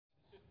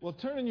Well,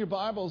 turn in your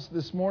Bibles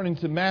this morning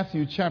to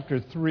Matthew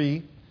chapter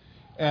 3,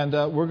 and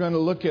we're going to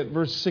look at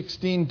verse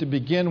 16 to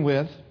begin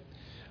with.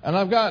 And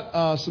I've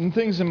got some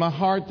things in my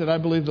heart that I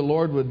believe the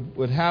Lord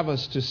would have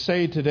us to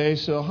say today.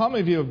 So how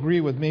many of you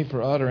agree with me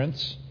for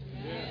utterance?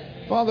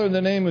 Amen. Father, in the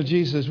name of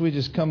Jesus, we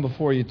just come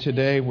before you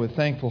today with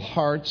thankful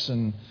hearts,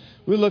 and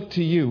we look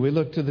to you. We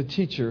look to the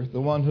teacher, the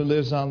one who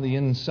lives on the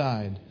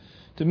inside,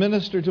 to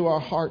minister to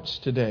our hearts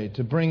today,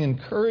 to bring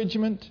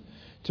encouragement,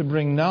 to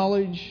bring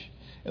knowledge.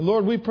 And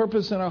Lord, we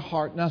purpose in our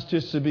heart not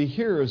just to be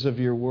hearers of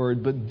your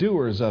word, but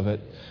doers of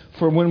it.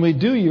 For when we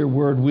do your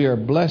word, we are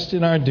blessed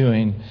in our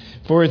doing.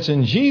 For it's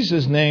in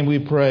Jesus' name we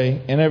pray.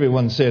 And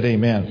everyone said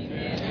amen.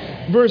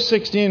 Amen. Verse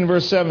 16 and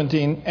verse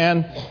 17.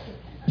 And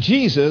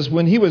Jesus,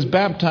 when he was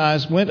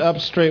baptized, went up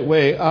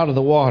straightway out of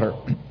the water.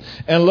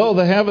 And lo,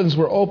 the heavens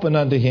were opened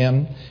unto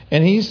him.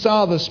 And he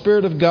saw the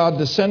Spirit of God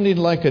descending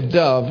like a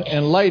dove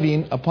and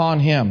lighting upon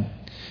him.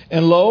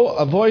 And lo,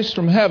 a voice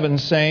from heaven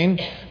saying,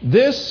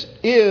 This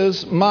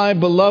is my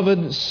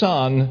beloved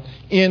Son,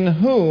 in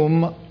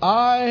whom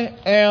I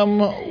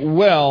am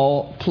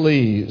well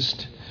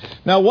pleased.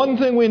 Now, one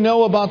thing we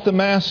know about the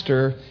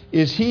Master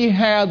is he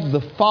had the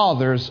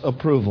Father's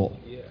approval.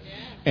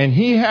 And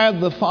he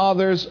had the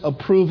Father's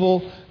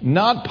approval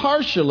not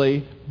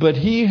partially, but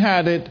he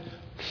had it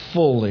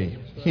fully.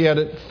 He had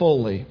it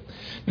fully.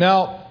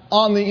 Now,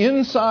 on the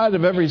inside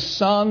of every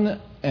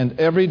son and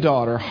every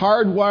daughter,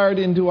 hardwired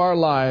into our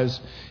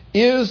lives,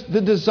 is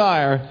the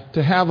desire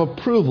to have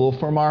approval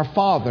from our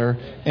Father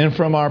and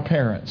from our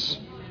parents.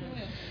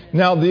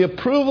 Now, the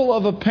approval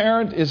of a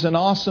parent is an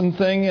awesome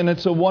thing, and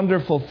it's a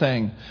wonderful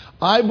thing.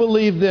 I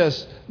believe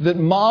this, that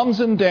moms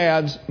and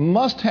dads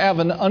must have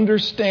an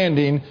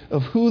understanding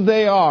of who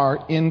they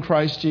are in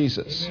Christ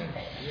Jesus.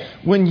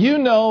 When you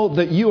know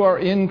that you are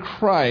in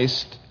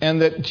Christ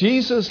and that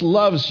Jesus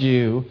loves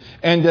you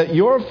and that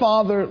your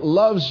Father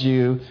loves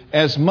you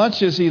as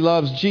much as he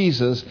loves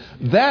Jesus,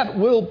 that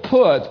will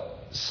put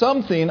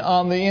something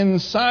on the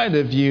inside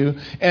of you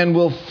and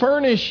will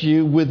furnish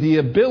you with the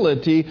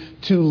ability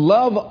to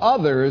love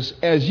others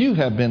as you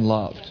have been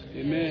loved.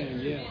 Amen.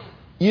 Yeah.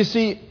 You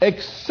see,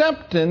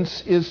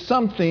 acceptance is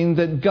something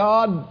that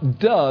God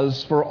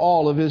does for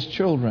all of his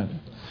children.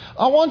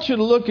 I want you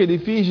to look at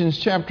Ephesians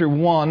chapter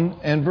 1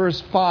 and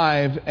verse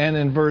 5 and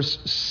in verse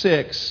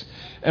 6.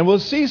 And we'll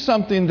see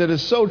something that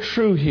is so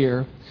true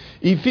here.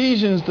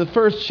 Ephesians, the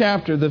first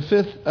chapter,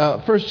 fifth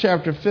verse,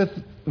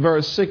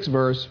 6th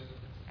verse.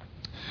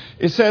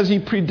 It says, He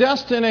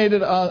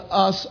predestinated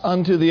us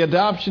unto the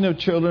adoption of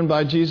children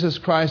by Jesus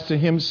Christ to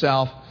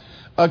himself,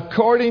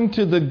 according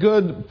to the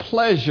good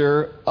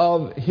pleasure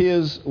of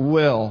his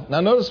will.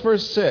 Now notice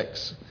verse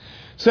 6. It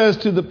says,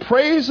 To the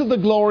praise of the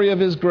glory of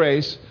his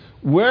grace,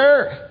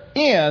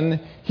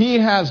 wherein he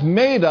has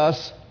made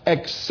us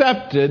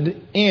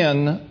accepted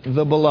in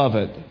the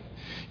beloved.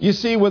 You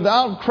see,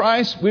 without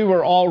Christ, we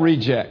were all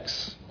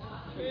rejects.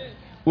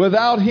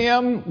 Without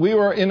him, we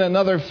were in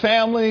another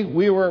family.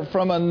 We were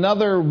from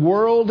another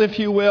world, if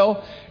you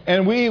will.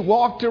 And we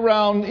walked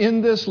around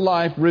in this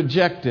life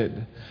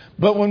rejected.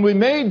 But when we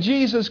made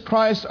Jesus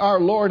Christ our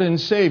Lord and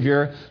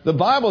Savior, the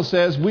Bible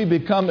says we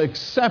become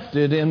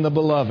accepted in the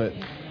beloved.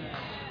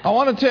 I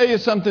want to tell you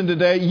something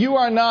today. You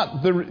are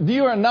not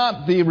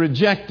the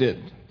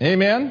rejected.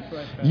 Amen?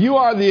 You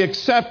are the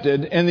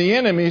accepted, and the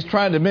enemy is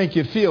trying to make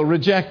you feel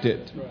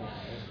rejected.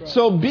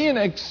 So being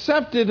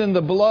accepted in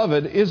the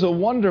beloved is a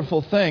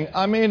wonderful thing.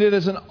 I mean, it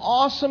is an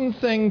awesome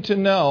thing to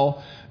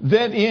know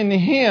that in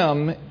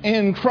him,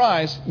 in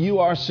Christ, you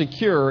are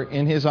secure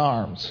in his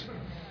arms.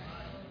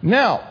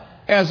 Now,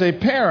 as a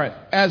parent,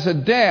 as a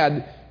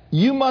dad,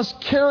 you must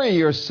carry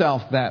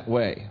yourself that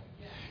way.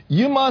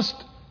 You must,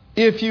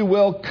 if you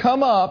will,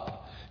 come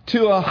up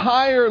to a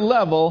higher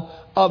level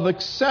of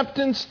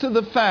acceptance to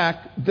the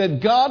fact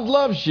that God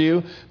loves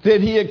you,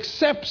 that he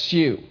accepts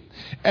you.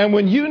 And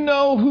when you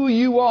know who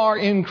you are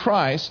in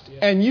Christ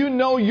and you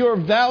know your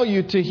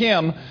value to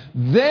him,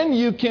 then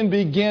you can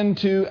begin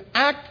to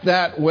act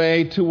that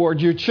way toward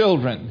your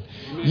children.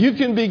 You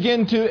can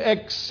begin to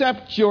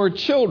accept your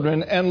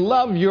children and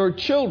love your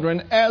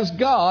children as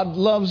God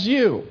loves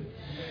you.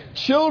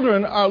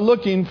 Children are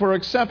looking for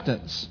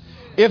acceptance.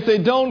 If they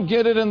don't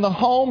get it in the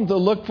home,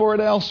 they'll look for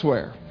it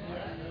elsewhere.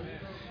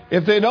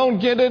 If they don't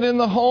get it in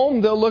the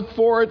home, they'll look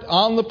for it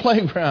on the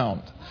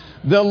playground.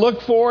 They'll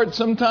look for it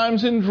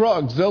sometimes in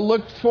drugs. They'll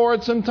look for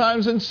it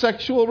sometimes in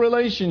sexual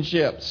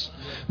relationships.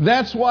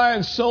 That's why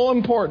it's so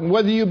important,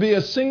 whether you be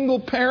a single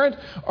parent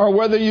or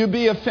whether you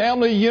be a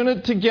family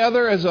unit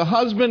together as a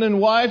husband and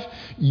wife,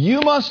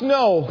 you must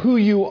know who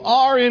you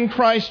are in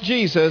Christ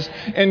Jesus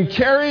and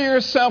carry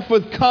yourself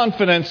with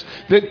confidence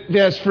that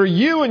as for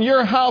you and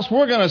your house,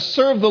 we're going to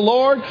serve the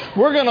Lord.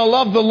 We're going to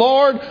love the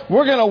Lord.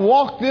 We're going to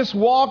walk this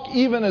walk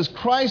even as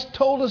Christ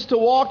told us to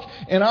walk.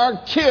 And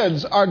our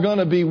kids are going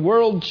to be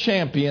world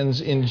champions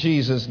in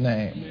Jesus'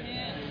 name.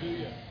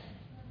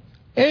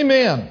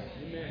 Amen.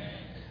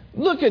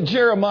 Look at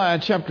Jeremiah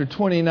chapter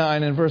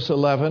 29 and verse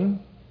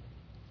 11.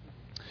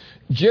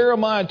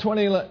 Jeremiah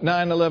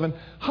 29:11.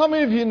 How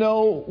many of you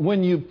know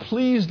when you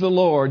please the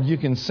Lord, you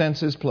can sense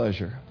His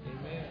pleasure?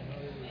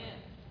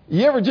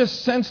 You ever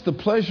just sense the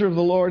pleasure of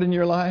the Lord in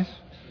your life?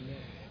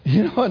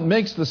 You know, it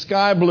makes the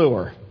sky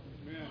bluer.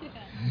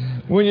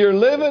 When you're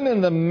living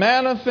in the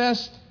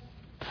manifest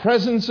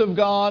presence of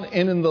God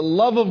and in the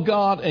love of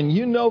God, and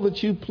you know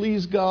that you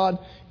please God,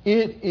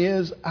 it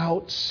is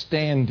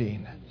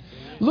outstanding.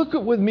 Look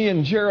at with me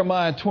in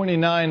Jeremiah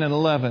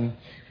 29:11.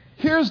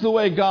 Here's the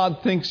way God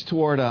thinks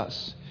toward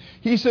us.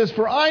 He says,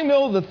 "For I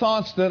know the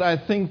thoughts that I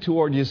think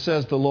toward you,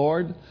 says the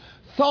Lord,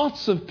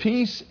 thoughts of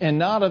peace and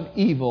not of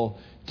evil,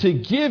 to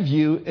give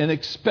you an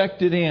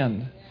expected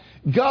end."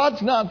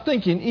 God's not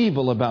thinking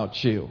evil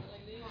about you.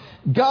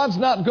 God's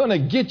not going to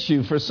get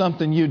you for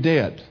something you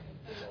did.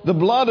 The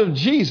blood of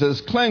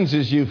Jesus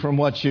cleanses you from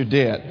what you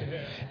did.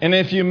 And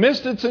if you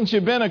missed it since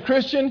you've been a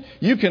Christian,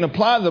 you can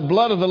apply the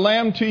blood of the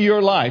Lamb to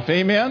your life.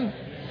 Amen?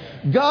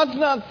 God's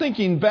not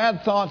thinking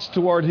bad thoughts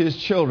toward His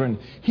children.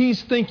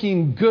 He's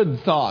thinking good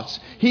thoughts.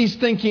 He's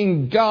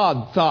thinking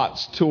God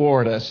thoughts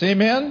toward us.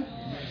 Amen?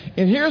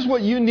 And here's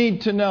what you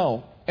need to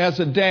know as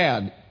a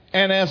dad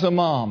and as a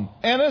mom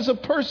and as a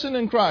person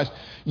in Christ.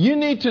 You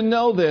need to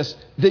know this,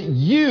 that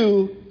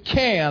you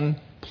can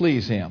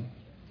please Him.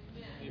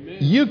 Amen.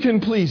 You can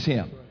please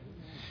Him.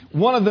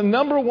 One of the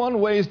number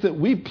one ways that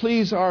we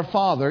please our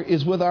Father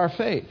is with our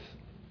faith,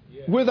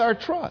 with our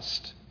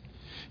trust.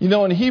 You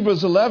know, in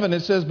Hebrews 11 it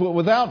says, "But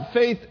without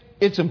faith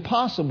it's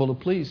impossible to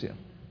please Him.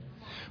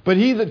 But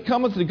he that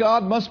cometh to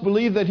God must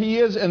believe that He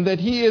is, and that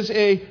He is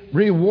a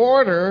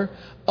rewarder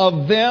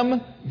of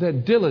them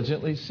that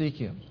diligently seek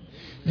Him."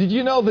 Did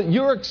you know that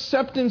your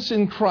acceptance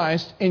in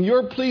Christ and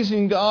your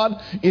pleasing God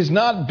is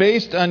not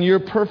based on your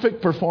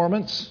perfect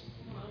performance?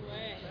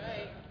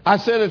 I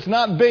said it's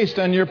not based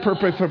on your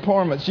perfect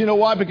performance. You know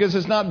why? Because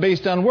it's not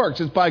based on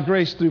works. It's by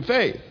grace through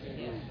faith.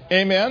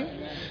 Amen?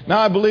 Now,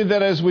 I believe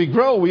that as we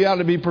grow, we ought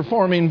to be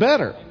performing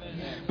better.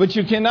 But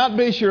you cannot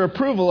base your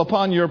approval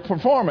upon your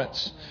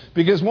performance.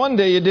 Because one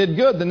day you did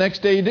good, the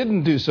next day you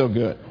didn't do so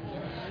good.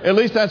 At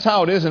least that's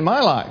how it is in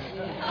my life.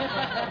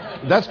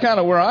 That's kind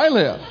of where I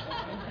live.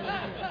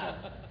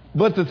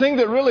 But the thing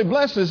that really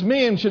blesses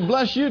me and should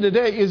bless you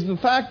today is the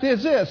fact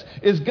is this,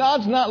 is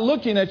God's not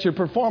looking at your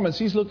performance.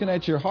 He's looking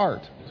at your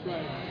heart.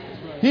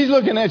 He's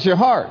looking at your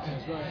heart.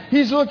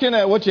 He's looking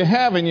at what you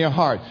have in your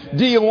heart.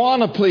 Do you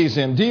want to please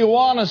Him? Do you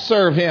want to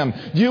serve Him?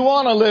 Do you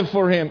want to live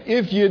for Him?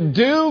 If you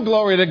do,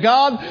 glory to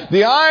God,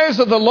 the eyes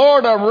of the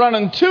Lord are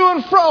running to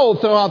and fro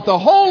throughout the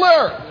whole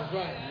earth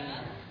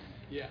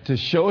to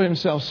show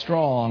Himself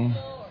strong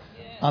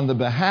on the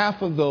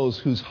behalf of those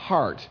whose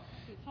heart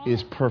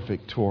is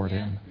perfect toward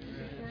Him.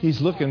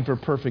 He's looking for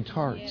perfect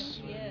hearts.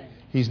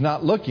 He's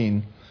not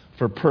looking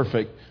for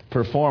perfect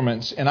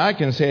performance. And I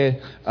can say,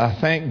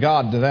 thank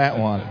God to that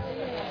one.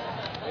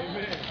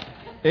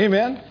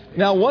 Amen.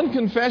 Now, one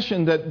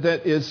confession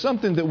that is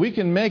something that we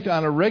can make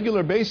on a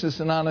regular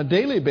basis and on a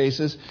daily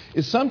basis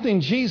is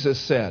something Jesus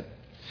said.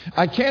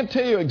 I can't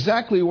tell you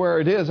exactly where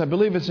it is. I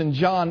believe it's in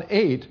John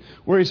 8,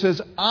 where He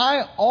says,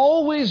 "I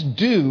always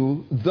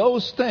do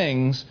those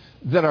things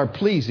that are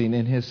pleasing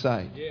in His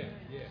sight."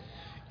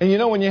 And you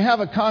know, when you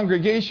have a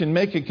congregation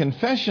make a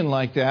confession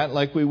like that,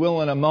 like we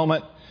will in a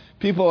moment,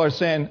 people are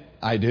saying,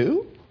 "I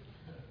do?"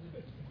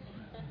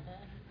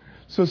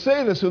 So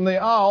say this with me,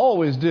 "I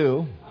always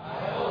do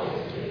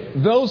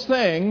those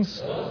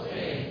things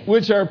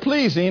which are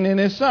pleasing in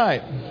His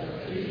sight."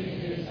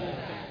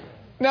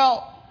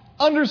 Now,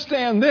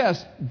 understand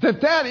this,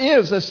 that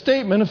is a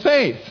statement of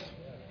faith,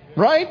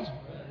 right?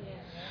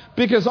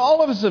 Because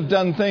all of us have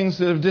done things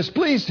that have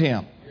displeased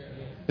Him.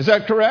 Is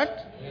that correct?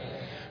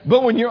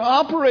 But when you're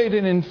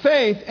operating in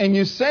faith and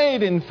you say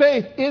it in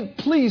faith, it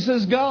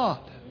pleases God.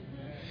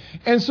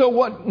 And so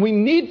what we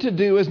need to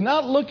do is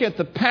not look at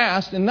the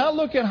past and not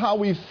look at how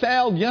we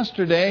failed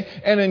yesterday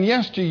and in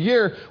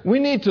yesteryear. We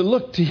need to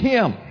look to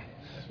Him,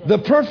 the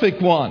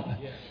perfect one,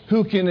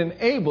 who can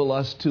enable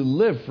us to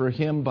live for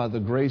Him by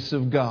the grace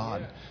of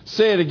God.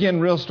 Say it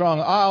again real strong.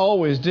 I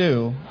always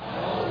do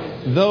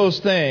those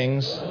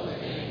things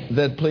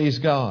that please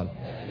God.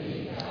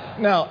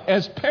 Now,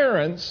 as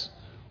parents,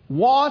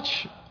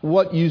 watch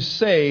what you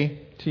say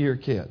to your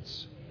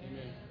kids.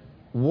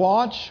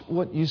 Watch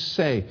what you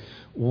say.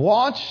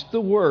 Watch the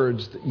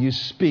words that you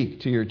speak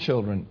to your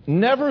children.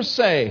 Never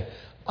say,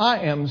 "I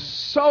am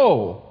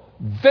so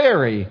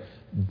very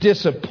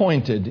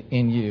disappointed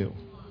in you."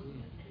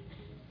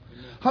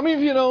 How many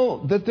of you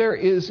know that there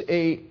is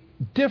a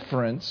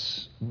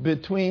difference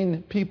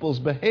between people's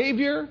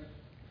behavior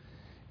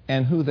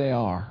and who they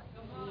are?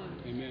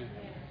 Amen.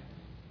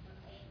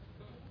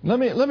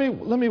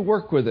 Let me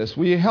work with this.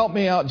 Will you help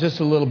me out just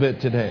a little bit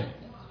today?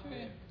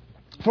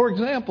 For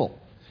example,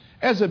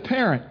 as a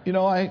parent, you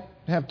know, I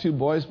have two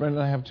boys. Brenda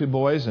and I have two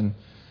boys, and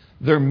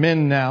they're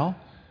men now.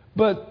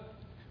 But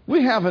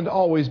we haven't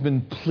always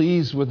been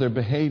pleased with their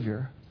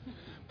behavior.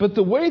 But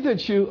the way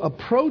that you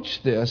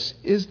approach this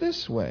is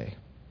this way.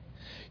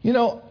 You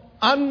know,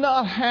 I'm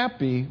not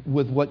happy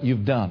with what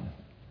you've done.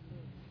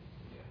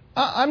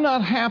 I'm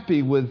not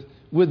happy with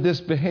with this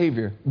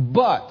behavior.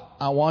 But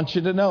I want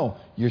you to know,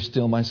 you're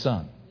still my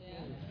son.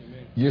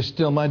 You're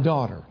still my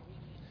daughter.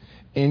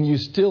 And you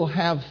still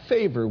have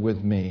favor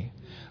with me.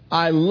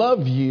 I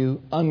love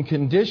you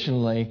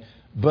unconditionally,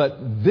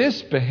 but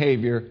this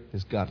behavior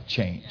has got to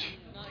change.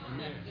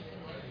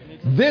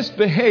 This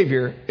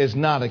behavior is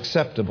not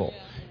acceptable.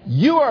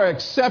 You are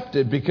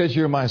accepted because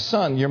you're my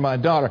son, you're my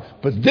daughter.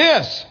 But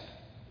this,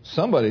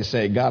 somebody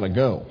say, gotta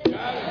go.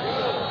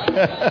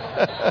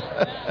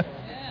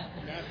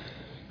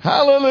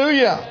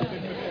 Hallelujah.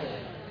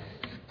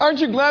 Aren't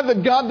you glad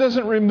that God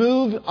doesn't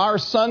remove our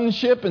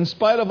sonship in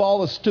spite of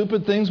all the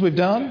stupid things we've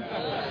done?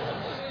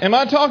 Am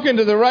I talking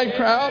to the right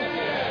crowd?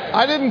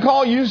 I didn't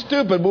call you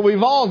stupid, but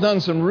we've all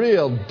done some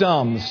real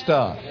dumb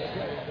stuff.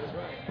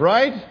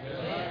 Right?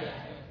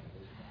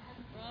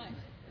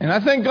 And I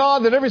thank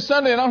God that every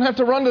Sunday I don't have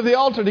to run to the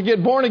altar to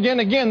get born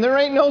again. There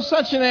ain't no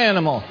such an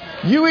animal.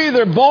 You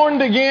either born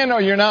again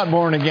or you're not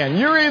born again.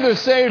 You're either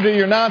saved or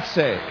you're not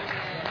saved.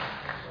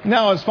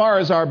 Now, as far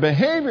as our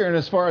behavior and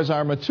as far as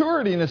our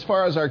maturity and as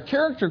far as our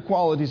character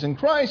qualities in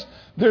Christ,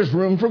 there's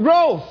room for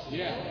growth.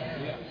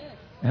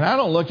 And I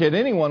don't look at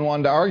anyone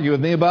wanting to argue with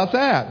me about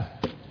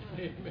that.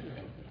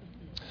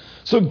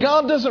 So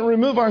God doesn't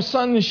remove our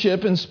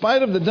sonship in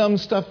spite of the dumb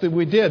stuff that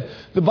we did.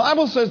 The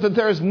Bible says that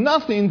there is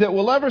nothing that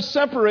will ever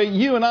separate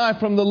you and I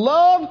from the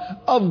love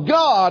of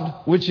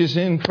God, which is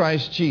in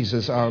Christ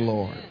Jesus our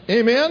Lord.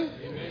 Amen?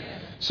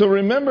 So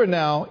remember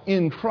now,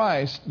 in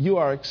Christ, you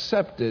are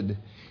accepted.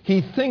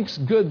 He thinks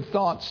good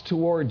thoughts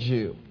towards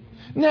you.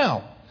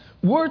 Now,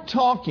 we're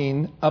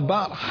talking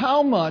about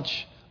how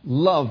much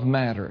love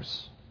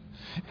matters.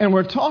 And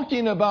we're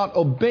talking about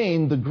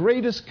obeying the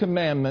greatest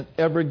commandment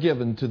ever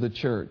given to the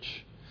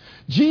church.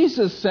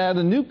 Jesus said,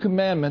 a new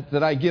commandment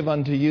that I give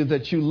unto you,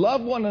 that you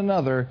love one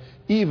another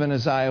even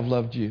as I have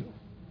loved you.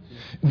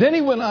 Then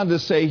he went on to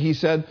say, he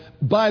said,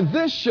 by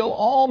this shall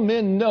all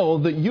men know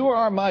that you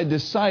are my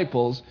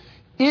disciples,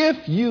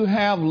 if you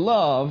have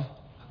love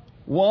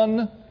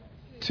one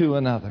to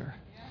another.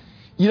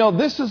 You know,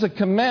 this is a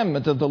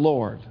commandment of the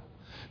Lord.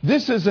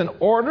 This is an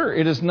order.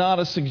 It is not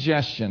a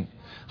suggestion.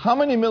 How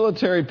many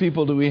military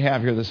people do we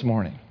have here this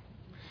morning?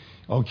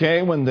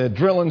 Okay, when the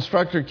drill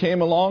instructor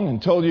came along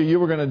and told you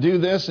were going to do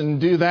this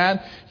and do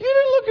that, you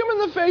didn't look him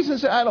in the face and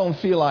say, I don't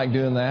feel like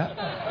doing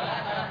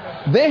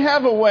that. They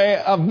have a way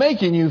of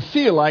making you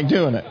feel like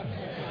doing it.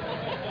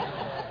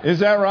 Is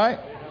that right?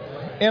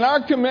 And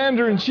our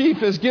commander-in-chief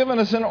has given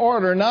us an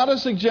order, not a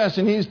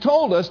suggestion. He's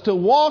told us to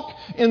walk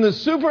in the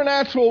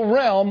supernatural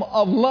realm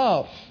of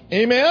love.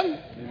 Amen?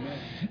 Amen.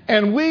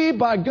 And we,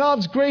 by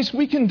God's grace,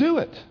 we can do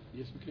it.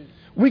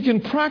 We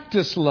can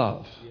practice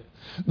love.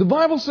 The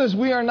Bible says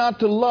we are not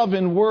to love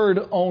in word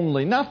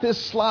only, not this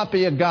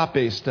sloppy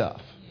agape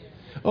stuff.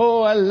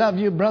 Oh, I love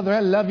you, brother. I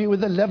love you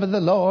with the love of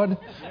the Lord.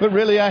 But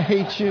really, I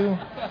hate you.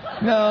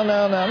 No.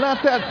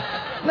 Not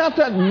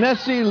that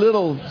messy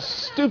little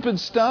stupid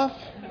stuff.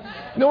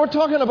 No, we're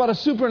talking about a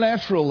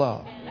supernatural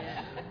love.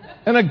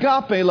 An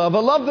agape love, a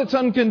love that's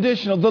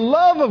unconditional. The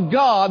love of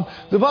God,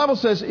 the Bible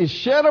says, is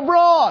shed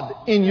abroad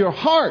in your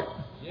heart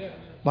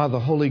by the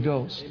Holy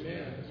Ghost.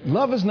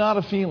 Love is not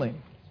a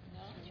feeling.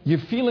 Your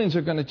feelings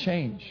are going to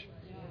change.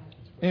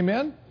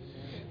 Amen?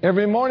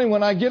 Every morning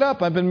when I get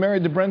up, I've been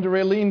married to Brenda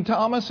Raylene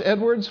Thomas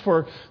Edwards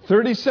for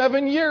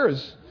 37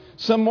 years.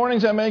 Some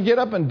mornings I may get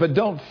up but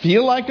don't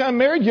feel like I'm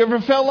married. You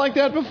ever felt like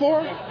that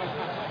before?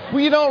 Well,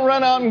 you don't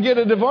run out and get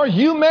a divorce.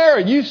 You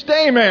married. You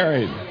stay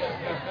married.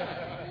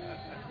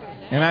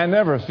 And I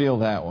never feel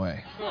that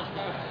way.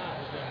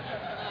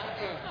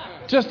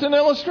 Just an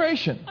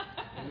illustration.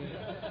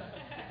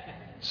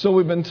 So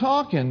we've been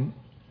talking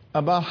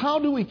about how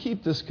do we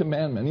keep this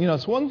commandment. You know,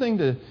 it's one thing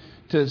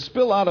to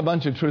spill out a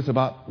bunch of truth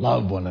about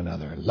love one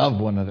another, love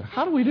one another.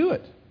 How do we do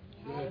it?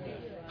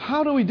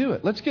 How do we do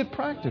it? Let's get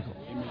practical.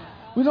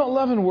 We don't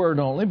love in word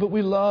only, but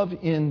we love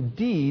in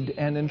deed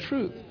and in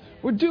truth.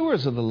 We're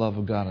doers of the love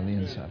of God on the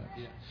inside.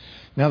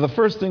 Now, the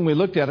first thing we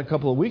looked at a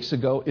couple of weeks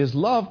ago is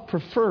love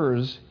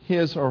prefers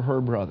his or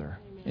her brother.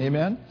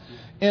 Amen?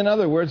 In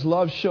other words,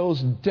 love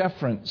shows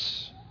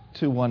deference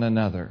to one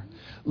another.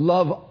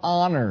 Love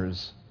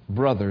honors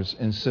brothers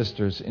and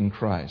sisters in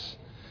Christ.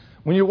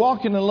 When you're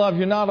walking in love,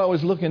 you're not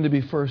always looking to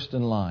be first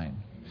in line.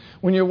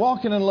 When you're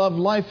walking in love,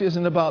 life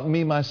isn't about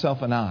me,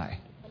 myself, and I.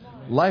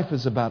 Life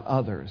is about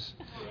others.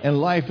 And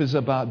life is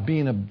about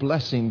being a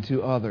blessing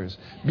to others,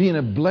 being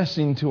a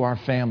blessing to our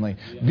family,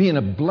 being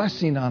a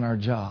blessing on our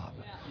job.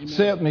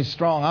 Say it with me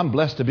strong, I'm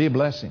blessed to be a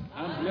blessing.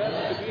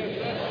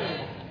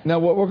 Now,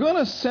 what we're going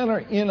to center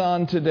in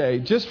on today,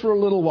 just for a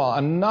little while,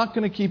 I'm not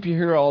going to keep you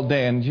here all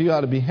day, and you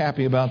ought to be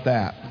happy about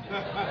that.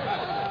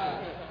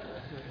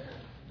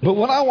 But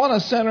what I want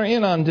to center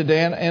in on today,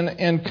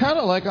 and kind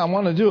of like I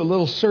want to do a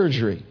little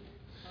surgery.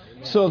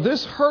 So if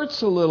this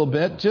hurts a little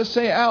bit, just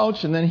say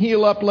ouch and then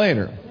heal up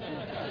later.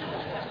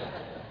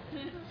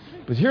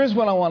 But here's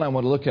what I want to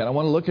look at. I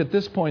want to look at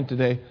this point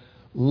today.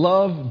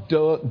 Love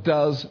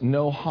does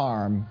no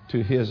harm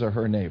to his or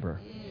her neighbor.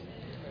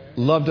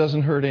 Love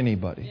doesn't hurt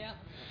anybody.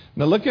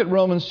 Now look at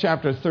Romans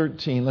chapter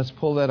 13. Let's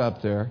pull that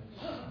up there.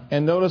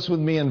 And notice with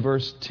me in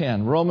verse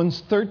 10.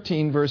 Romans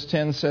 13, verse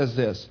 10 says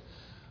this.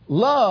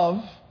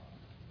 Love,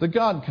 the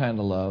God kind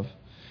of love,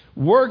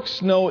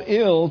 works no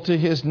ill to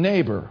his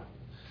neighbor.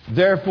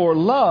 Therefore,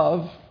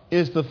 love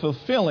is the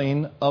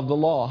fulfilling of the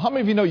law. How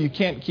many of you know you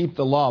can't keep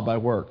the law by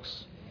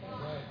works?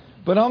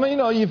 But how many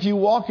know if you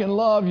walk in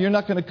love, you're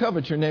not going to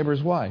covet your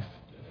neighbor's wife?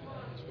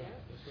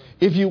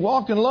 If you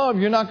walk in love,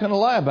 you're not going to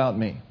lie about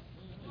me.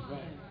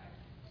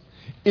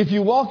 If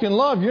you walk in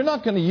love, you're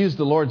not going to use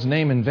the Lord's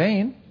name in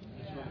vain.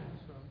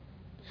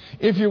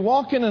 If you're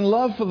walking in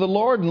love for the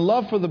Lord and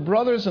love for the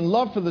brothers and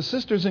love for the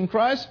sisters in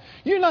Christ,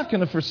 you're not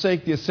going to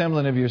forsake the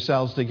assembling of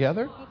yourselves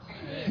together.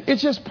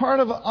 It's just part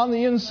of on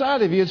the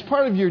inside of you. It's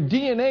part of your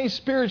DNA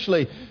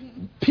spiritually.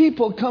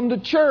 People come to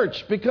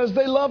church because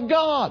they love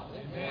God.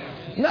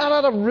 Not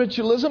out of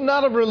ritualism,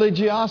 not of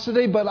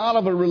religiosity, but out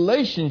of a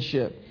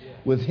relationship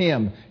with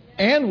Him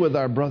and with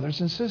our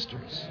brothers and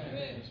sisters.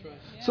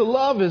 So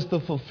love is the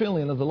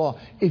fulfilling of the law.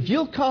 If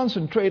you'll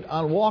concentrate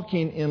on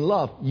walking in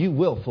love, you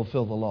will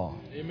fulfill the law.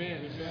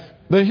 Amen.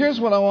 But here's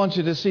what I want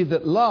you to see,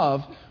 that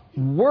love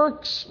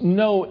works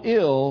no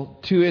ill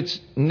to its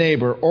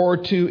neighbor or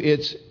to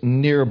its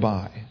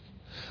nearby.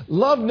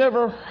 Love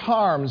never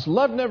harms,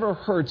 love never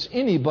hurts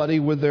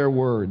anybody with their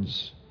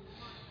words.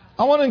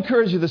 I want to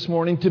encourage you this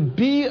morning to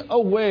be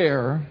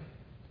aware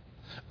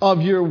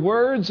of your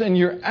words and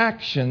your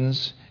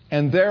actions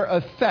and their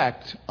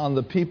effect on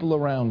the people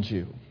around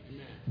you.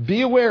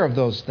 Be aware of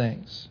those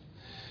things.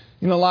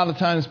 You know, a lot of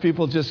times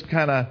people just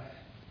kind of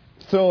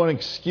throw an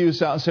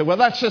excuse out and say, well,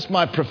 that's just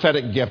my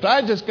prophetic gift.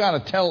 I just got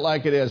to tell it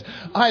like it is.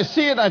 I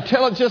see it, I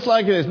tell it just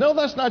like it is. No,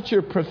 that's not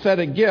your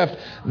prophetic gift.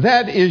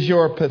 That is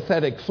your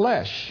pathetic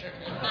flesh.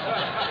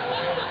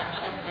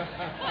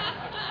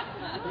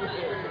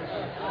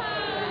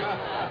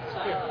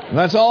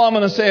 That's all I'm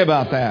going to say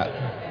about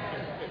that.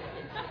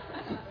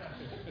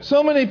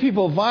 So many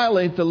people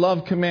violate the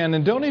love command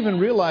and don't even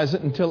realize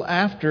it until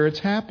after it's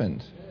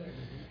happened.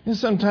 And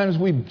sometimes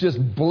we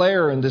just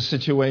blare into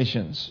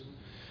situations.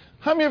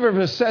 How many of you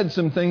ever said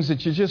some things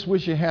that you just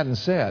wish you hadn't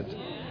said?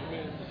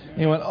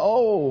 And you went,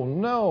 oh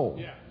no,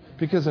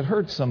 because it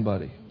hurt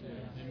somebody.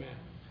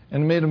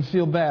 And it made them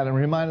feel bad and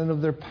reminded them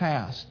of their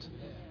past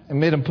and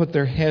made them put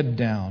their head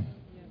down.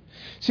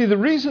 See, the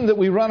reason that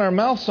we run our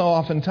mouth so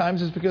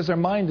oftentimes is because our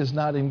mind is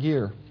not in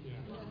gear.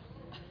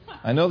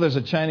 I know there's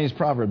a Chinese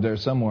proverb there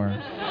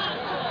somewhere.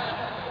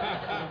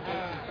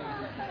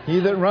 He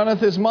that runneth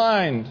his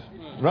mind,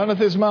 runneth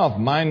his mouth,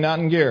 mind not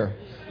in gear.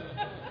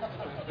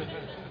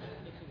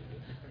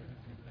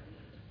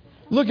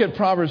 Look at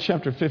Proverbs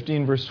chapter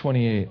 15, verse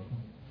 28.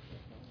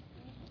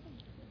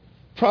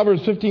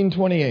 Proverbs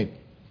 15:28.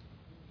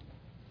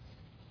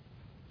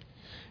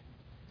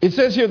 It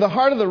says here, the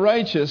heart of the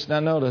righteous, now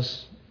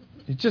notice,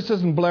 it just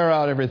doesn't blare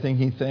out everything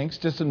he thinks,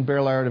 just doesn't blare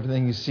out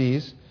everything he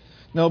sees.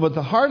 No, but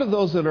the heart of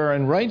those that are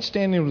in right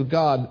standing with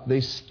God, they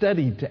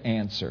study to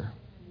answer.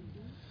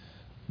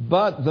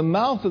 But the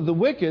mouth of the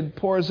wicked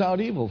pours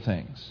out evil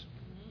things.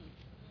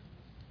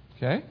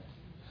 Okay?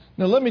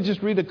 Now let me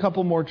just read a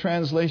couple more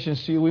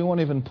translations to you. We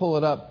won't even pull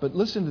it up, but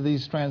listen to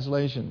these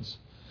translations.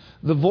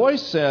 The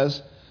Voice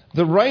says,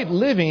 the right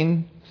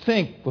living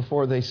think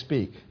before they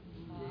speak.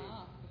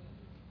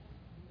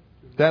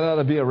 That ought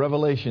to be a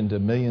revelation to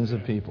millions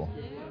of people.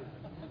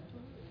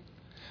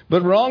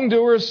 But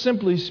wrongdoers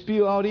simply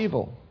spew out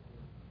evil.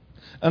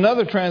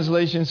 Another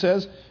translation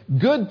says,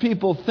 good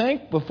people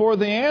think before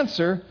they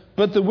answer,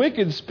 but the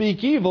wicked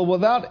speak evil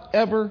without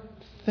ever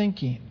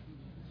thinking.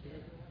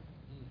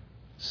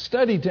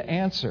 Study to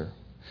answer.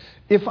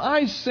 If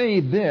I say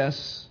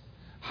this,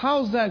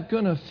 how's that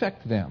going to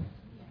affect them?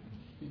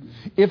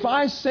 If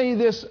I say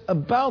this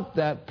about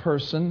that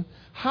person,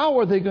 how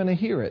are they going to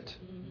hear it?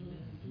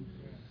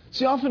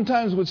 See,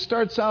 oftentimes what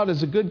starts out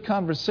as a good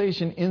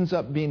conversation ends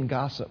up being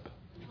gossip.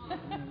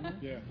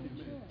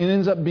 It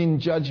ends up being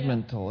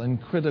judgmental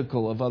and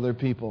critical of other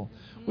people.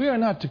 We are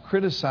not to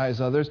criticize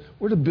others.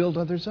 We're to build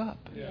others up.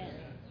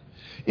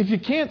 If you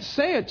can't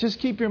say it, just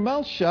keep your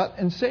mouth shut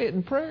and say it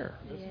in prayer.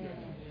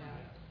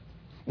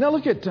 Now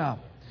look at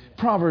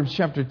Proverbs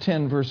chapter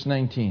 10, verse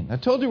 19. I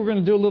told you we're going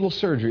to do a little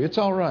surgery. It's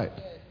all right.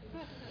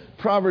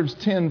 Proverbs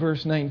 10,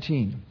 verse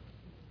 19.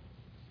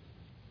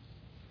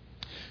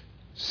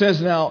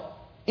 Says, now,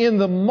 in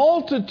the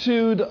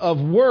multitude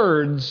of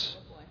words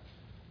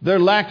there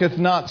lacketh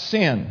not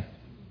sin,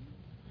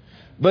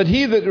 but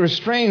he that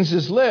restrains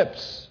his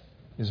lips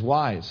is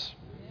wise.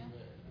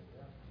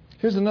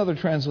 Here's another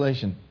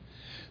translation.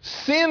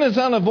 Sin is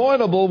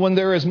unavoidable when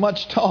there is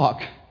much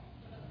talk,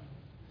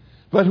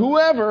 but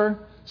whoever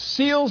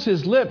seals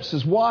his lips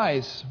is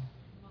wise.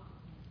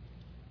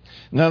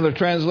 Another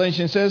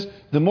translation says,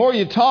 the more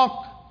you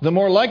talk, the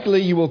more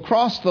likely you will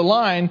cross the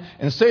line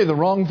and say the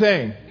wrong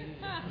thing.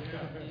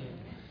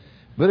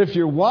 But if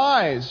you're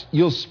wise,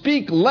 you'll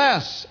speak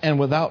less and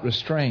without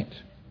restraint.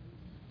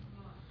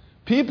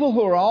 People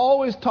who are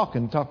always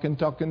talking are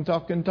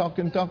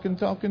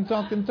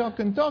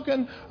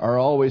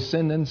always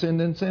sinning.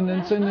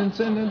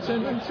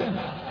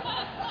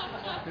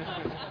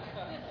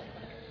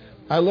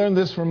 I learned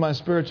this from my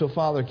spiritual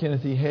father,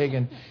 Kenneth E.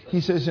 Hagin. He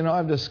says,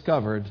 I've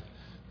discovered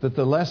that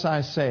the less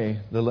I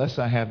say, the less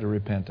I have to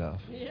repent of.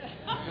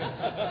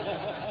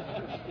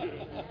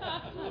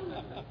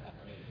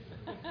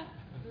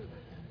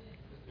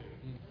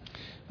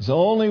 There's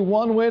only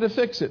one way to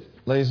fix it,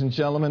 ladies and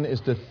gentlemen,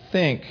 is to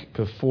think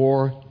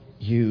before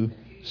you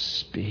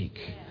speak.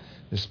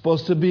 There's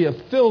supposed to be a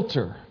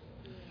filter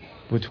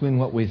between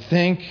what we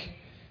think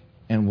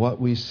and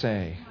what we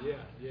say.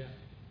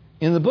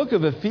 In the book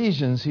of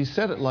Ephesians, he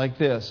said it like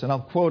this, and I'll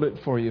quote it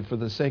for you for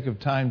the sake of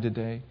time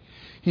today.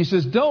 He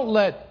says, don't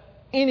let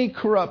any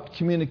corrupt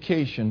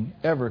communication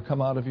ever come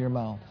out of your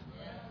mouth,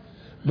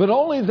 but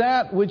only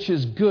that which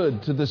is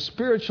good to the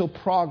spiritual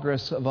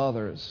progress of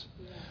others,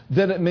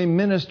 that it may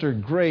minister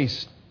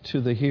grace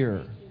to the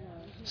hearer.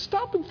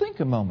 Stop and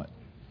think a moment.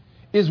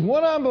 Is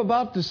what I'm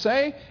about to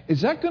say, is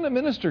that going to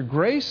minister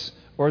grace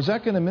or is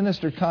that going to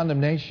minister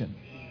condemnation?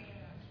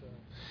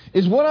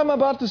 Is what I'm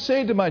about to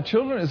say to my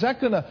children, is that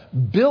going to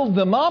build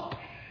them up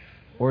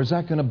or is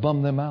that going to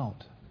bum them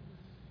out?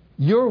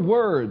 Your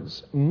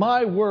words,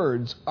 my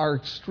words, are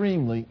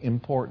extremely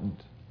important.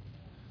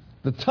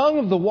 The tongue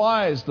of the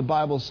wise, the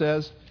Bible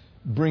says,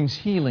 brings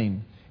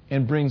healing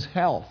and brings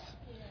health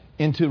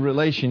into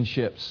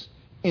relationships,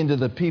 into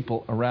the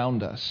people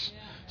around us.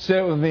 Say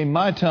it with me,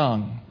 my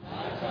tongue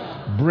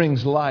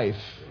brings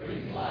life,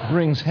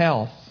 brings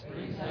health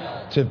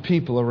to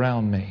people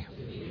around me.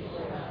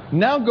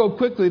 Now go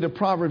quickly to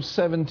Proverbs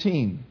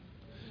 17.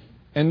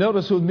 And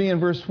notice with me in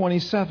verse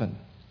 27.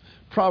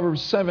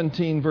 Proverbs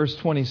 17 verse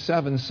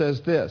 27 says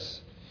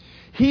this.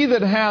 He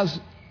that has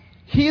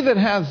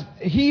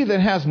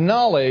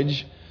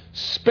knowledge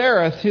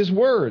spareth his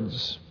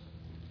words.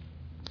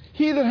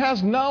 He that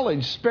has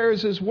knowledge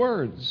spares his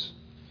words.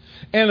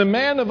 And a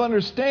man of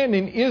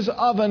understanding is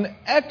of an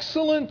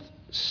excellent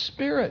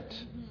spirit.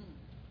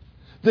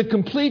 The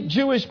complete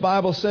Jewish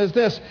Bible says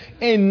this,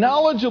 a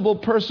knowledgeable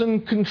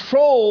person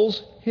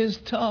controls his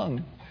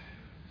tongue.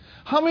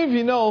 How many of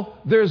you know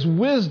there's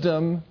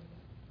wisdom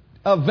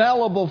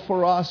available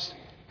for us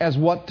as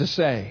what to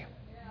say?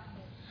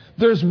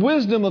 There's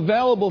wisdom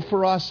available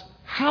for us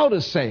how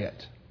to say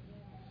it.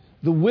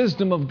 The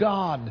wisdom of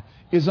God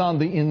is on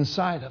the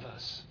inside of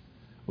us.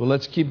 Well,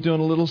 let's keep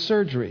doing a little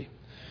surgery.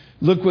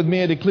 Look with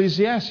me at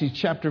Ecclesiastes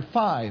chapter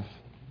 5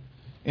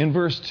 in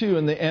verse 2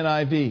 in the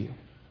NIV.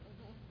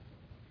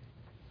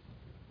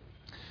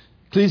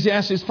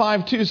 Ecclesiastes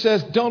 5:2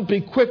 says, don't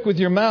be quick with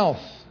your mouth.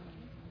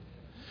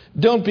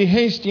 Don't be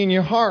hasty in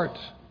your heart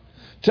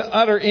to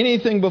utter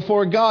anything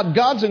before God.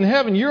 God's in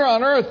heaven, you're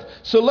on earth,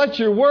 so let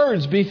your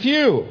words be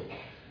few.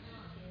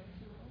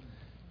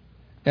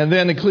 And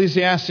then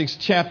Ecclesiastes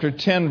chapter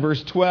 10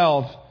 verse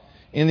 12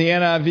 in the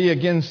NIV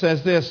again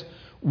says this,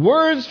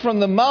 words from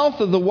the mouth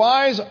of the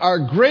wise are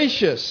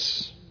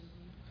gracious,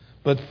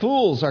 but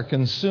fools are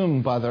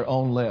consumed by their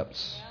own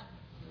lips.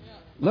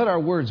 Let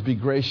our words be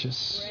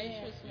gracious.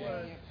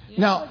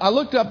 Now, I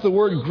looked up the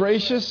word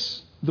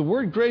gracious. The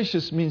word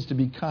gracious means to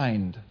be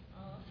kind.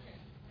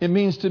 It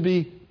means to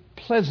be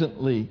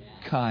pleasantly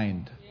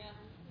kind.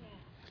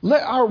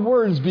 Let our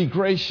words be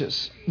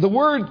gracious. The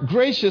word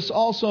gracious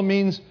also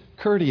means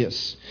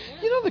courteous.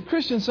 You know that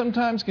Christians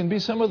sometimes can be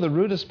some of the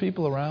rudest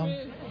people around?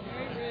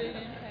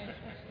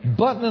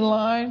 Button in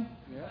line.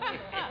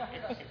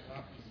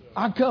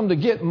 I come to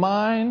get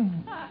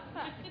mine.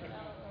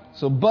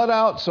 So butt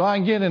out so I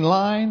can get in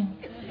line.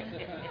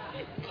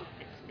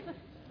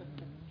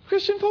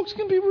 Christian folks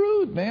can be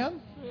rude,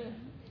 man.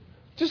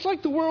 Just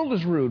like the world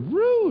is rude.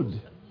 Rude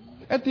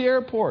at the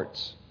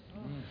airports.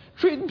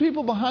 Treating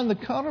people behind the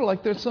counter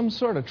like they're some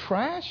sort of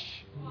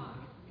trash.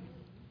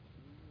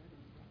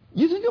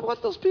 You think of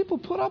what those people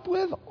put up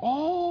with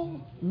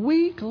all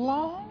week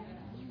long?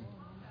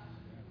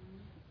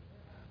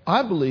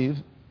 I believe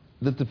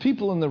that the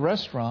people in the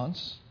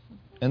restaurants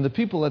and the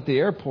people at the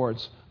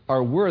airports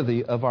are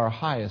worthy of our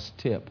highest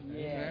tip.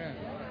 Yeah.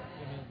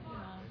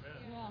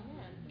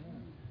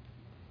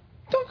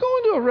 Don't go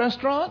into a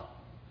restaurant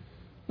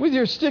with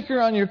your sticker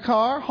on your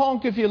car,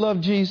 honk if you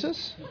love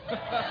Jesus.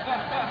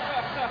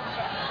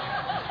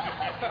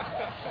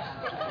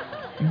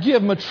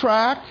 Give them a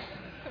tract.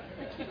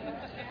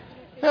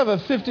 Have a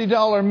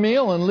 $50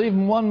 meal and leave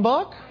them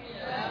 $1.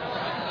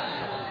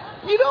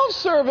 You don't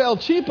serve El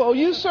Cheapo,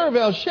 you serve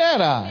El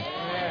Shaddai.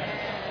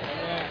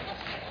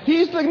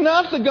 He's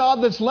not the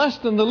God that's less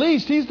than the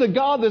least. He's the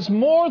God that's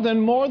more than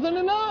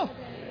enough.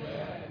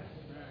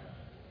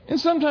 And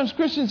sometimes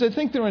Christians, they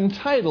think they're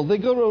entitled. They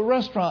go to a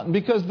restaurant, and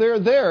because they're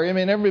there, I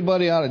mean,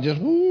 everybody ought to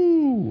just,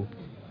 woo.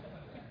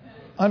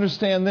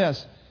 Understand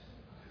this,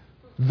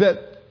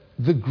 that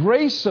the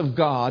grace of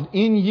God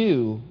in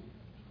you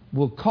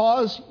will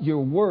cause your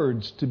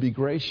words to be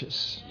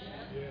gracious,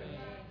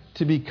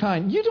 to be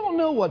kind. You don't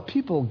know what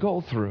people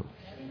go through.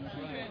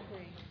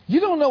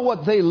 You don't know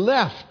what they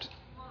left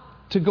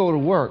to go to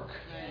work.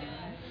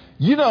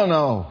 You don't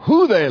know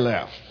who they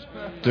left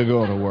to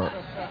go to work.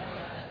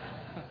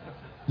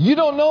 You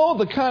don't know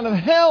the kind of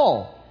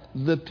hell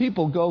that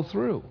people go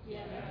through.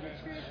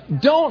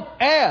 Don't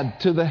add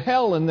to the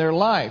hell in their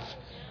life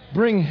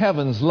bring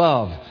heaven's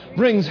love,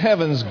 brings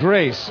heaven's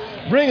grace,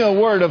 bring a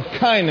word of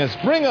kindness,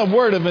 bring a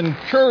word of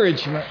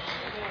encouragement.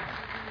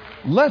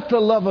 Let the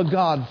love of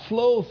God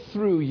flow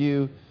through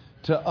you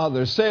to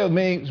others. Say with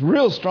me,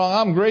 real strong,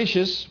 I'm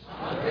gracious.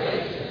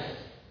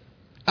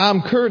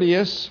 I'm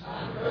courteous.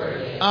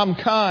 I'm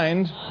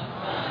kind.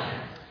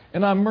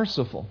 And I'm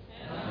merciful.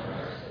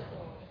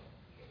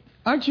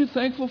 Aren't you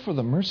thankful for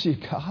the mercy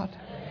of God?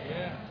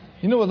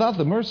 You know, without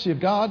the mercy of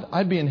God,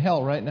 I'd be in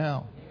hell right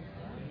now.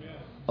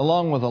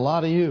 Along with a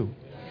lot of you.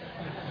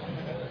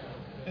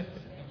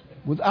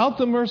 Without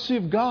the mercy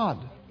of God,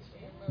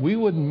 we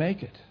wouldn't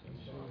make it.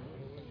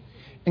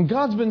 And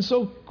God's been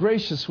so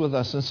gracious with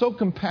us and so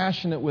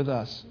compassionate with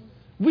us.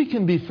 We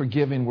can be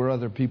forgiving where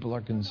other people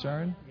are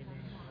concerned.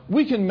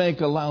 We can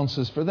make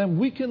allowances for them.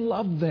 We can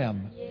love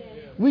them.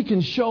 We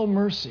can show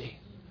mercy.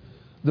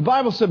 The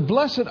Bible said,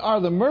 blessed are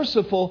the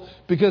merciful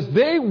because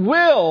they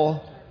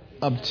will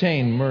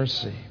obtain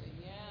mercy.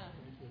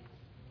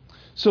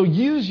 So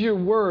use your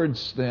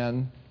words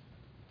then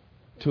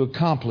to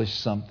accomplish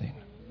something.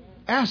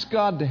 Ask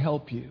God to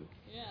help you.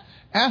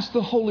 Ask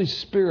the Holy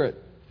Spirit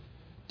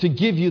to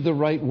give you the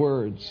right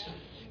words.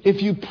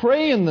 If you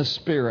pray in the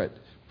Spirit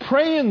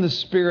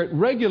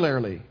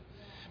regularly.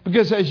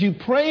 Because as you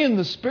pray in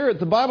the Spirit,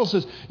 the Bible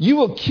says, you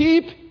will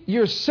keep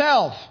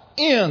yourself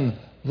in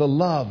the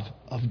love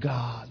of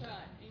God.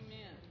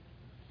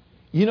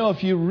 You know,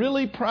 if you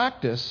really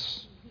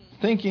practice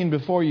thinking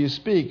before you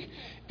speak,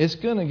 it's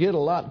going to get a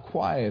lot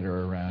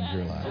quieter around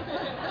your life.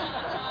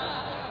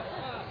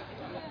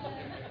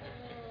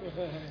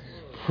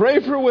 Pray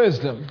for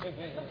wisdom.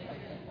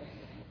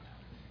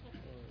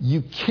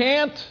 You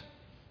can't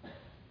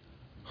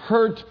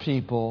hurt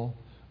people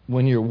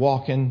when you're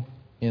walking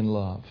in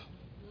love.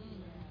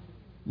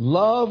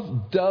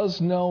 Love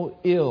does no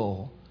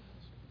ill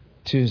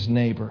to his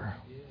neighbor.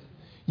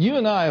 You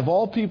and I, of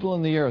all people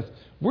on the earth,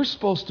 we're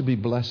supposed to be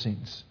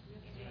blessings.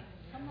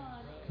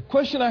 The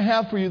question I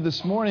have for you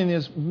this morning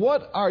is,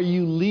 what are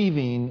you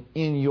leaving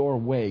in your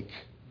wake?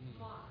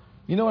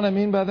 You know what I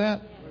mean by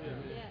that?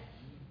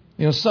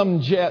 You know,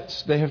 some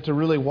jets, they have to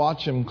really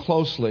watch them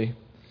closely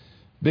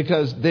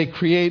because they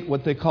create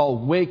what they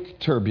call wake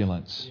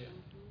turbulence.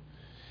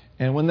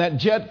 And when that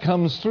jet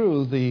comes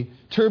through, the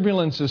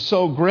turbulence is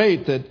so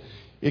great that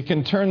it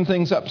can turn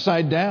things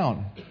upside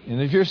down.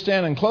 And if you're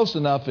standing close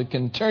enough, it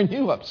can turn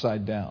you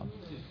upside down.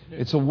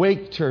 It's a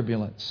wake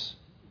turbulence.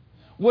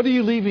 What are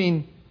you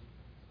leaving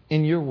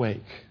in your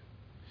wake?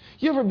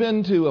 You ever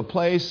been to a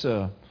place,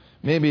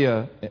 maybe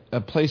a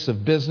place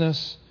of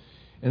business,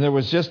 and there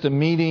was just a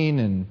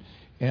meeting,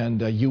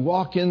 and you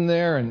walk in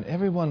there and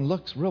everyone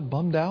looks real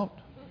bummed out?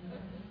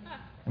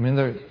 I mean,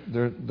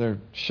 they're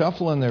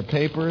shuffling their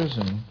papers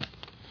and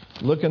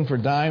looking for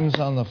dimes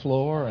on the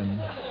floor,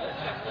 and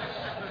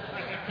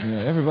you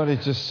know, everybody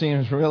just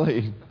seems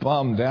really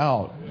bummed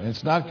out.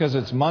 It's not because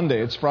it's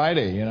Monday; it's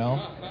Friday, you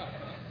know.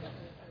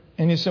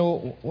 And you say,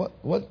 well,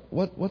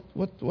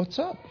 what's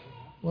up?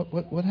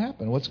 What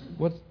happened?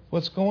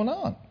 What's going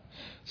on?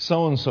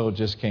 So and so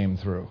just came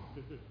through.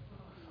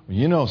 Well,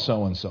 you know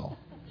so and so.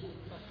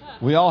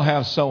 We all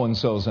have so and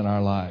so's in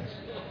our life.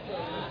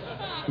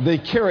 They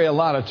carry a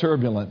lot of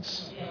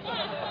turbulence.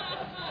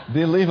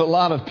 They leave a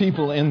lot of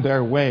people in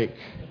their wake.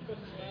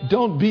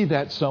 Don't be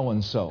that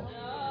so-and-so.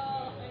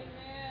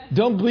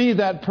 Don't be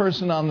that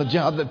person on the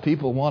job that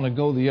people want to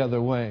go the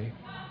other way.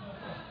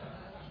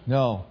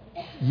 No.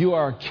 You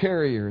are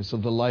carriers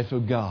of the life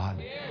of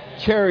God.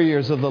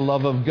 Carriers of the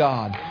love of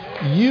God.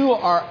 You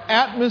are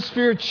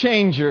atmosphere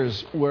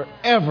changers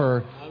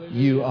wherever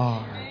you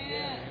are.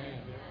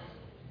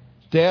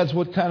 Dads,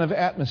 what kind of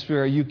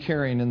atmosphere are you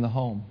carrying in the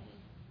home?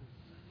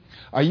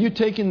 Are you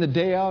taking the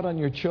day out on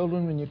your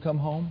children when you come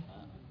home?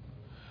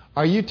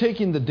 Are you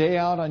taking the day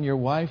out on your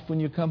wife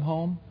when you come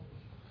home?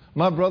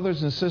 My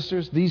brothers and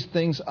sisters, these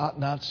things ought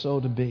not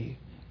so to be.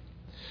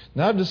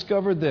 Now I've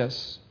discovered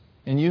this,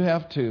 and you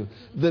have too,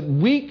 that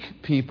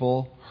weak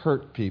people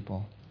hurt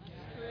people.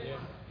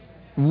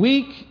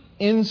 Weak,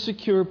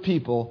 insecure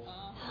people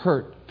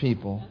hurt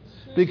people.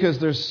 Because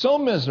they're so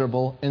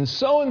miserable and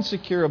so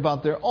insecure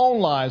about their own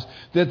lives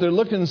that they're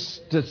looking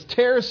to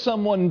tear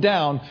someone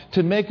down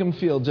to make them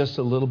feel just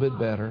a little bit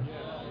better.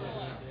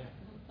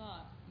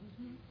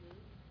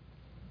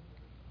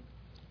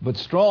 But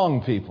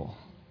strong people.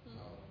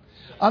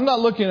 I'm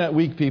not looking at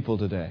weak people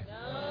today.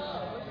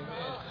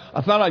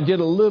 I thought I'd get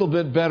a little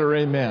bit better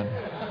amen.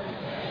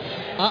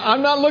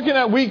 I'm not looking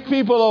at weak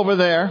people over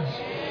there.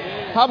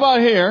 How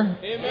about here?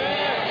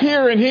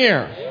 Here and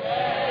here.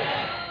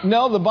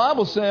 No, the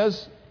Bible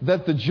says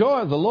that the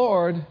joy of the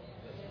Lord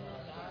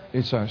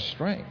is our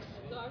strength.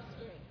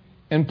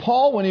 And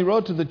Paul, when he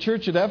wrote to the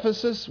church at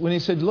Ephesus, when he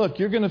said, look,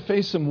 you're going to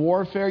face some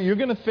warfare, you're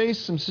going to face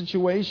some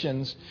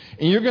situations,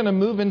 and you're going to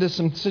move into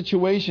some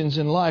situations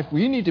in life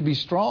where you need to be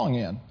strong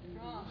in.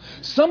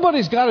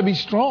 Somebody's got to be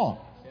strong.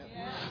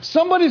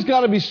 Somebody's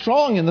got to be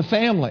strong in the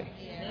family.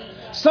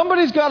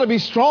 Somebody's got to be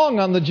strong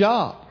on the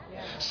job.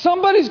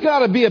 Somebody's got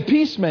to be a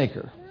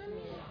peacemaker.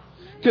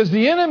 Because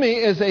the enemy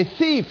is a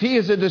thief. He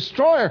is a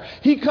destroyer.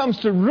 He comes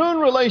to ruin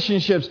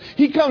relationships.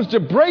 He comes to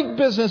break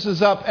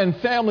businesses up and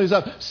families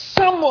up.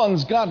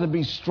 Someone's got to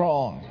be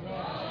strong.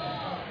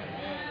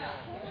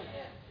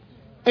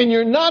 And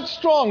you're not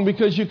strong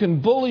because you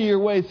can bully your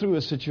way through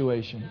a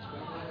situation.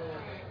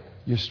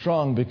 You're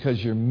strong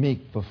because you're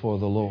meek before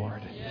the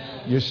Lord.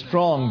 You're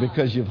strong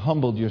because you've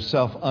humbled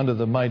yourself under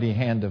the mighty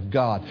hand of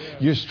God.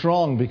 You're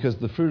strong because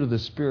the fruit of the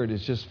Spirit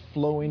is just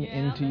flowing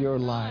into your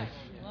life.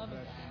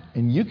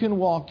 And you can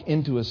walk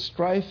into a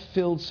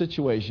strife-filled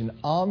situation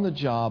on the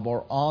job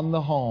or on the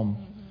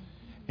home,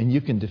 and you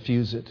can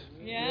diffuse it.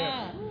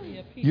 Yeah.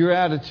 Your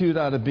attitude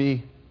ought to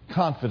be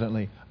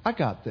confidently, I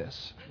got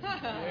this.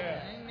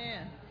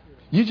 Amen.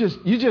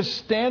 You just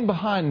stand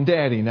behind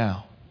Daddy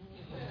now.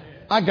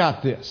 I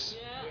got this.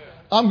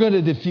 I'm going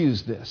to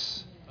diffuse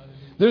this.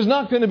 There's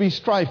not going to be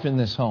strife in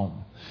this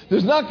home.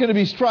 There's not going to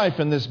be strife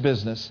in this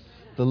business.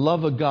 The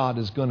love of God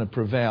is going to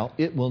prevail.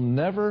 It will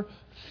never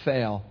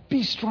fail.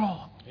 Be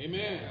strong.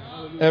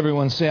 Amen.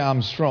 Everyone say,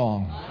 I'm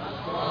strong.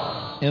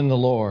 In the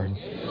Lord.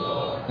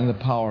 In the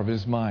power of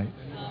His might.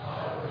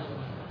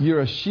 You're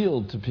a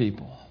shield to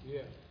people.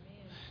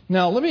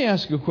 Now, let me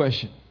ask you a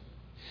question.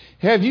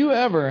 Have you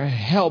ever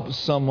helped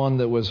someone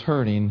that was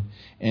hurting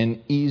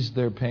and eased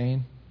their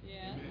pain?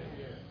 Yeah.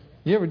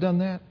 You ever done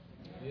that?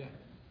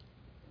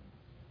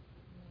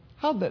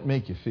 How'd that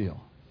make you feel?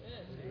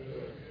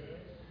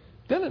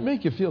 Doesn't it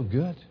make you feel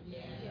good?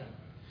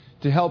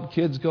 To help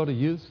kids go to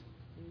youth?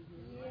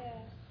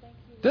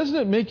 Doesn't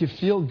it make you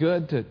feel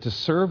good to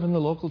serve in the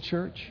local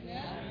church?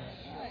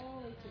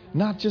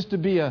 Not just to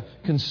be a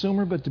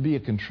consumer, but to be a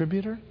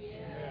contributor?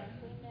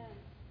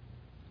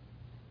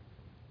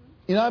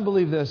 You know, I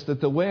believe this, that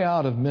the way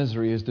out of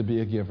misery is to be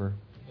a giver.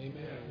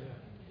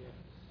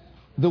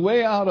 The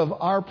way out of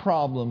our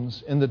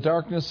problems and the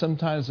darkness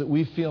sometimes that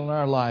we feel in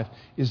our life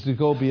is to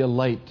go be a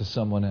light to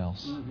someone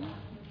else.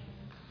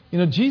 You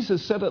know,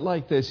 Jesus said it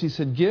like this. He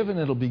said, give and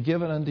it'll be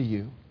given unto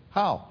you.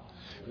 How?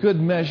 Good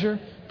measure,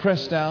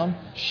 pressed down,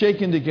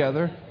 shaken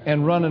together,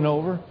 and running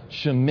over,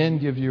 shall men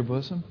give you your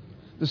bosom.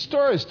 The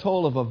story is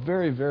told of a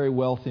very, very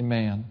wealthy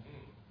man.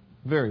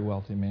 Very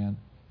wealthy man.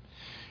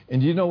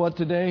 And you know what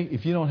today?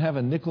 If you don't have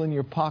a nickel in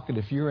your pocket,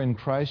 if you're in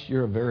Christ,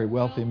 you're a very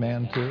wealthy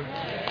man too.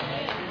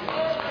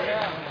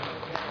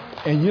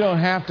 And you don't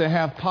have to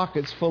have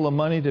pockets full of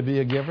money to be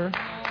a giver.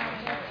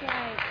 That's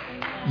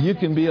right. You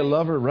can be a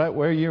lover right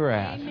where you're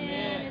at.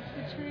 Amen.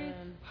 It's the truth.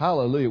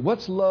 Hallelujah.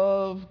 What's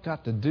love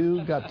got to do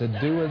with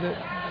it?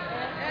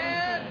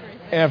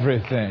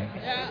 Everything.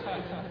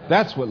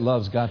 That's what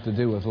love's got to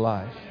do with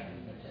life.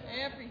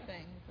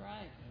 Everything.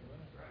 Right.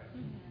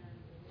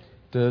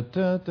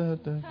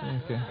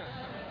 Okay.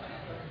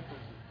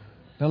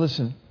 Now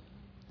listen,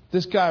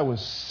 this guy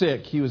was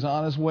sick. He was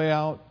on his way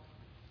out.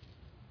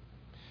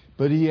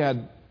 But he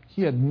had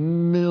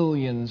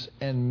millions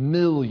and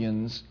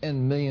millions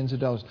and millions of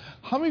dollars.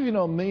 How many of you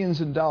know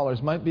millions of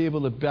dollars might be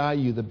able to buy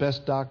you the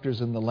best doctors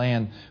in the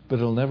land, but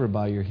it'll never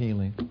buy your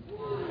healing?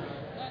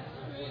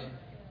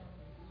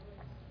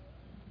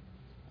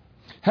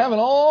 Having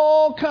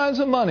all kinds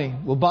of money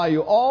will buy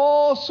you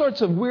all sorts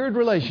of weird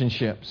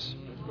relationships.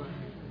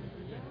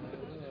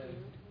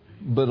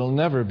 But it'll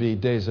never be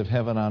days of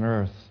heaven on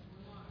earth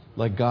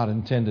like God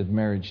intended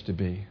marriage to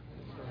be.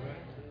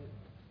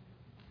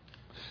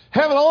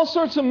 Having all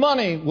sorts of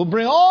money will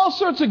bring all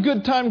sorts of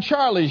good time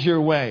Charlies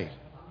your way.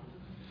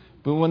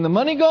 But when the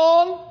money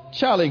gone,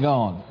 Charlie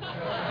gone.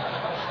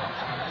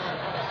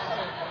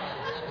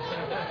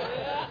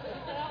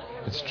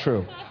 It's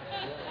true.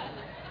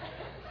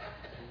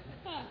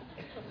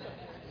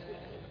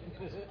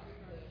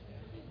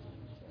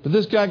 But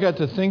this guy got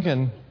to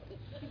thinking,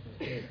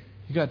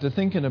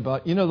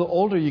 about, you know, the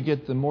older you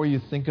get, the more you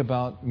think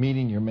about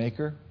meeting your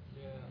Maker.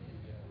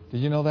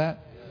 Did you know that?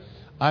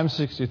 I'm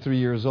 63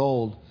 years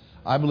old.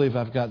 I believe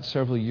I've got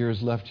several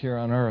years left here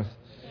on earth.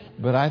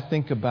 But I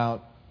think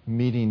about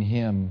meeting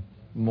Him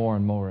more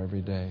and more every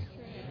day.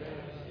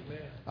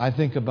 I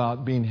think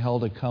about being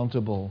held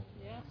accountable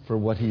for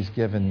what He's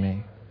given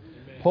me.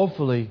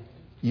 Hopefully,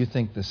 you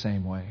think the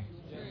same way.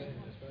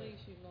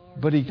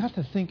 But he got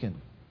to thinking,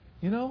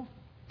 you know,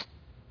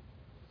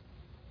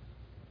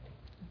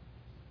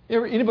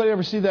 anybody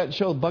ever see that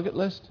show, Bucket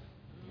List?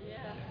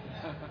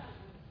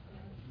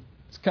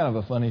 It's kind of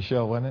a funny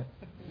show, wasn't it?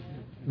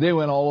 They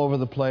went all over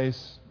the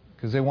place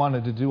because they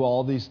wanted to do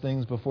all these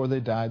things before they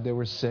died. They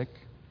were sick.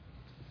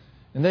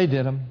 And they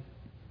did them.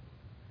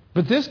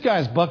 But this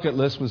guy's bucket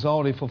list was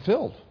already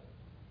fulfilled.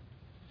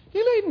 He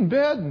laid in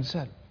bed and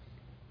said,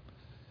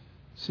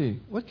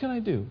 see, what can I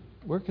do?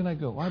 Where can I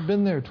go? I've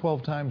been there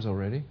 12 times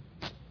already.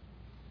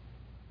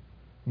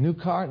 New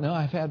car? No,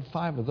 I've had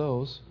 5 of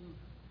those.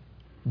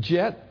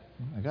 Jet?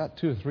 I got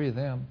 2 or 3 of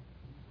them.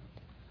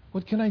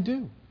 What can I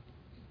do?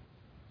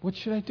 What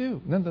should I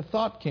do? And then the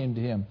thought came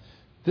to him.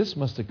 This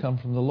must have come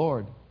from the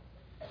Lord.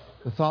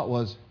 The thought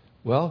was,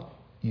 well,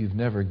 you've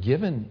never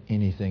given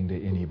anything to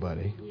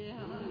anybody.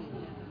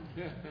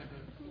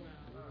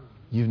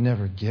 You've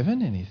never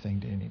given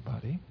anything to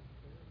anybody.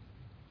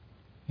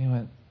 He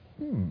went,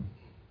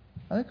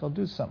 I think I'll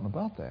do something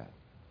about that.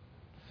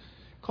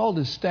 Called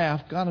his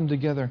staff, got them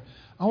together.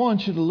 I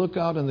want you to look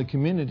out in the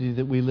community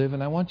that we live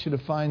in. I want you to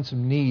find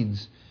some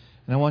needs.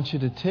 And I want you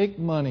to take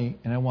money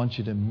and I want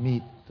you to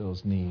meet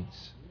those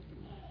needs.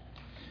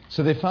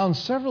 So they found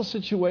several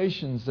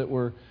situations that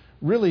were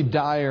really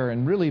dire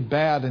and really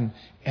bad,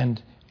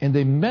 and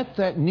they met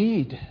that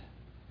need.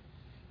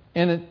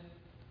 And it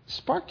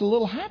sparked a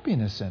little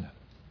happiness in it.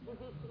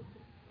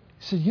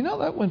 He said, you know,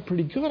 that went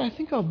pretty good. I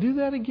think I'll do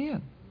that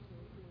again.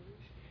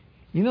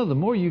 You know, the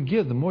more you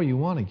give, the more you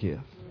want to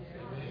give.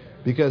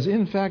 Because,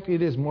 in fact,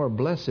 it is more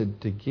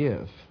blessed to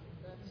give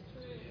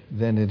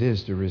than it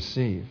is to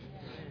receive.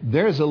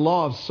 There's a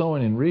law of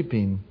sowing and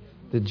reaping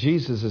that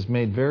Jesus has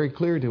made very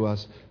clear to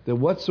us, that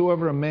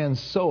whatsoever a man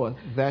soweth,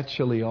 that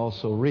shall he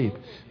also reap.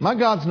 My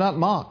God's not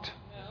mocked.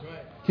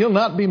 He'll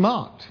not be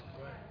mocked.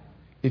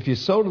 If you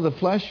sow to the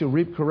flesh, you'll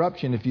reap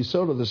corruption. If you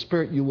sow to the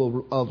Spirit, you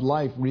will of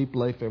life reap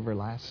life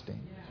everlasting.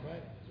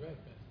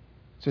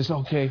 So it's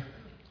okay.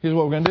 Here's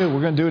what we're going to do.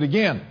 We're going to do it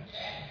again.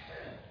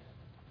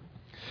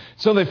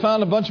 So they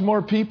found a bunch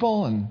more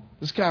people, and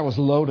this guy was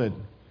loaded.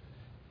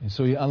 And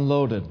so he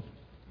unloaded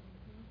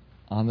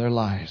on their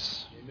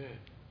lives.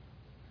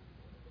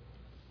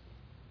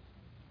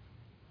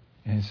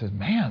 And he said,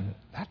 man,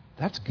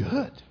 that's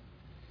good.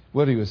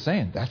 What he was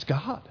saying, that's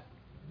God.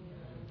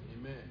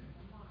 Amen.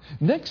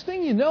 Next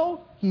thing you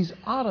know, he's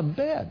out of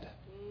bed.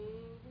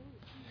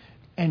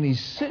 And he's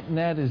sitting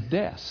at his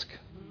desk.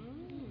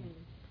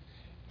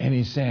 And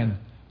he's saying,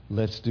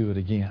 let's do it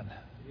again.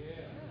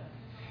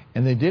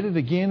 And they did it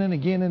again and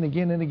again and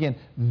again and again.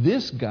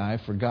 This guy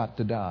forgot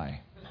to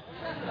die.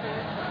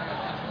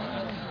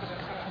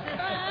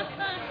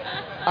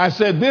 I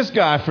said, this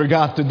guy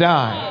forgot to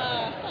die.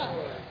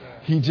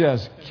 He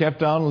just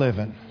kept on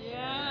living.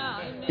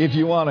 If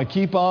you want to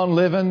keep on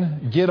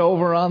living, get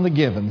over on the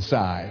giving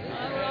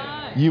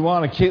side. You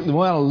want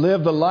to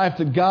live the life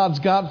that God's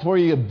got for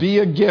you, be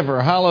a giver.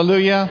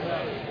 Hallelujah.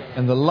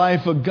 And the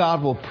life of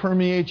God will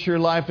permeate your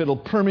life. It'll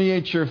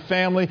permeate your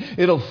family.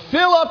 It'll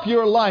fill up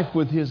your life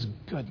with His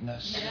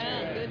goodness.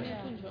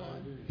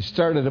 He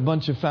started a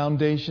bunch of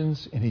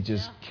foundations and he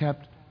just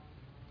kept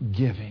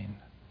giving.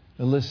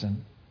 Now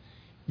listen,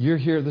 you're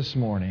here this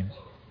morning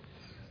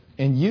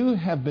and you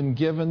have been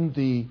given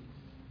the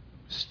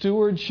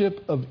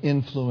stewardship of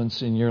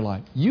influence in your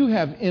life. You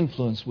have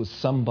influence with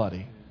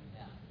somebody.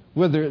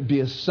 Whether it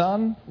be a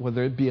son,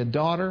 whether it be a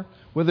daughter,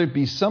 whether it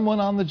be someone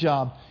on the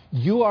job,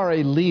 you are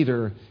a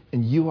leader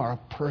and you are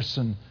a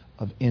person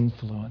of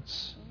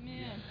influence.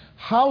 Amen.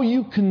 How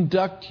you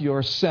conduct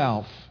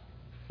yourself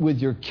with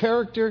your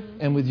character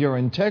and with your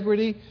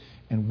integrity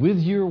and with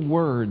your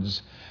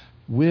words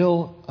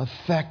will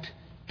affect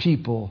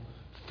people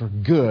for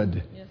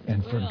good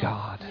and for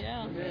God.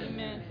 Yeah.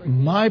 Amen.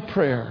 My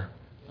prayer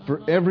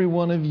for every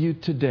one of you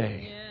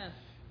today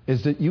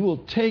is that you will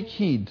take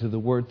heed to the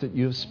word that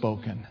you have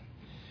spoken.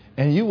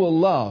 And you will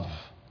love,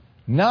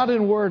 not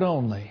in word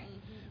only,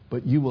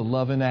 but you will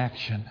love in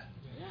action.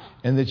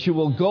 And that you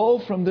will go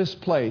from this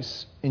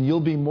place and you'll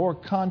be more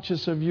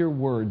conscious of your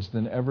words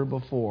than ever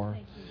before.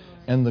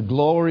 And the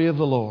glory of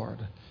the Lord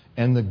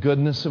and the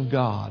goodness of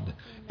God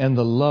and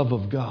the love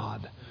of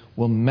God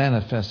will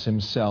manifest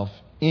Himself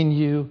in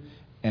you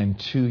and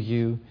to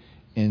you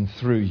and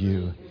through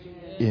you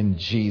in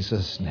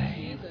Jesus'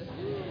 name.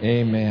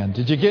 Amen.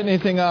 Did you get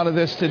anything out of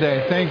this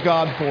today? Thank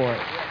God for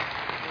it.